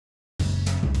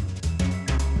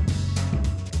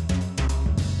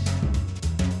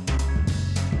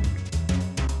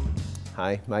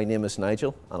Hi, my name is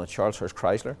Nigel, and at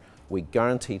Chrysler we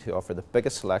guarantee to offer the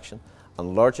biggest selection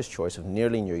and largest choice of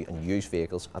nearly new and used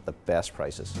vehicles at the best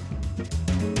prices.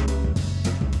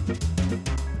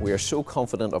 We are so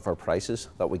confident of our prices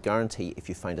that we guarantee if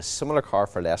you find a similar car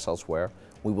for less elsewhere,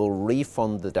 we will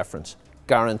refund the difference,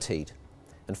 guaranteed.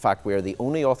 In fact, we are the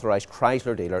only authorised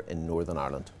Chrysler dealer in Northern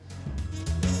Ireland.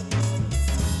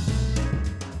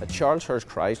 At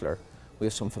Chrysler, we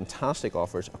have some fantastic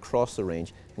offers across the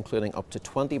range, including up to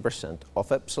 20% off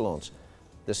Ypsilons.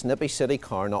 This nippy city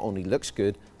car not only looks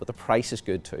good, but the price is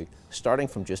good too, starting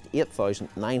from just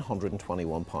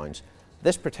 £8,921.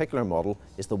 This particular model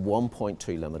is the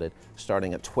 1.2 Limited,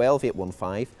 starting at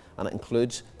 £12,815, and it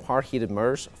includes power heated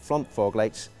mirrors, front fog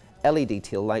lights, LED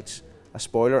tail lights, a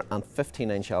spoiler and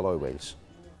 15-inch alloy wheels.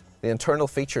 The internal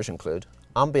features include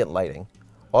ambient lighting,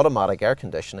 automatic air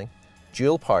conditioning,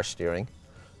 dual power steering,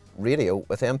 radio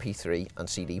with MP3 and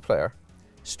CD player,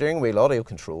 steering wheel audio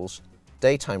controls,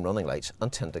 daytime running lights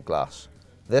and tinted glass.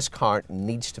 This car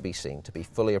needs to be seen to be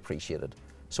fully appreciated,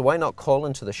 so why not call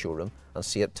into the showroom and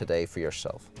see it today for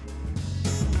yourself.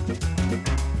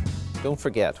 Don't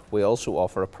forget, we also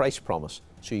offer a price promise,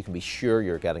 so you can be sure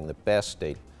you're getting the best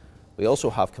deal. We also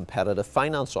have competitive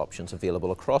finance options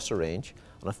available across the range,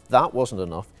 and if that wasn't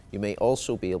enough, you may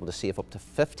also be able to save up to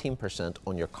 15%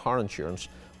 on your car insurance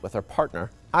with our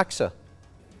partner, AXA.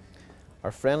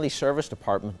 Our friendly service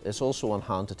department is also on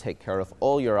hand to take care of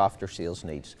all your after-sales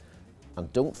needs.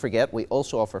 And don't forget, we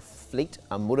also offer fleet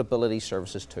and mobility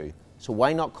services too, so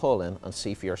why not call in and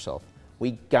see for yourself?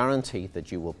 We guarantee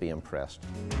that you will be impressed.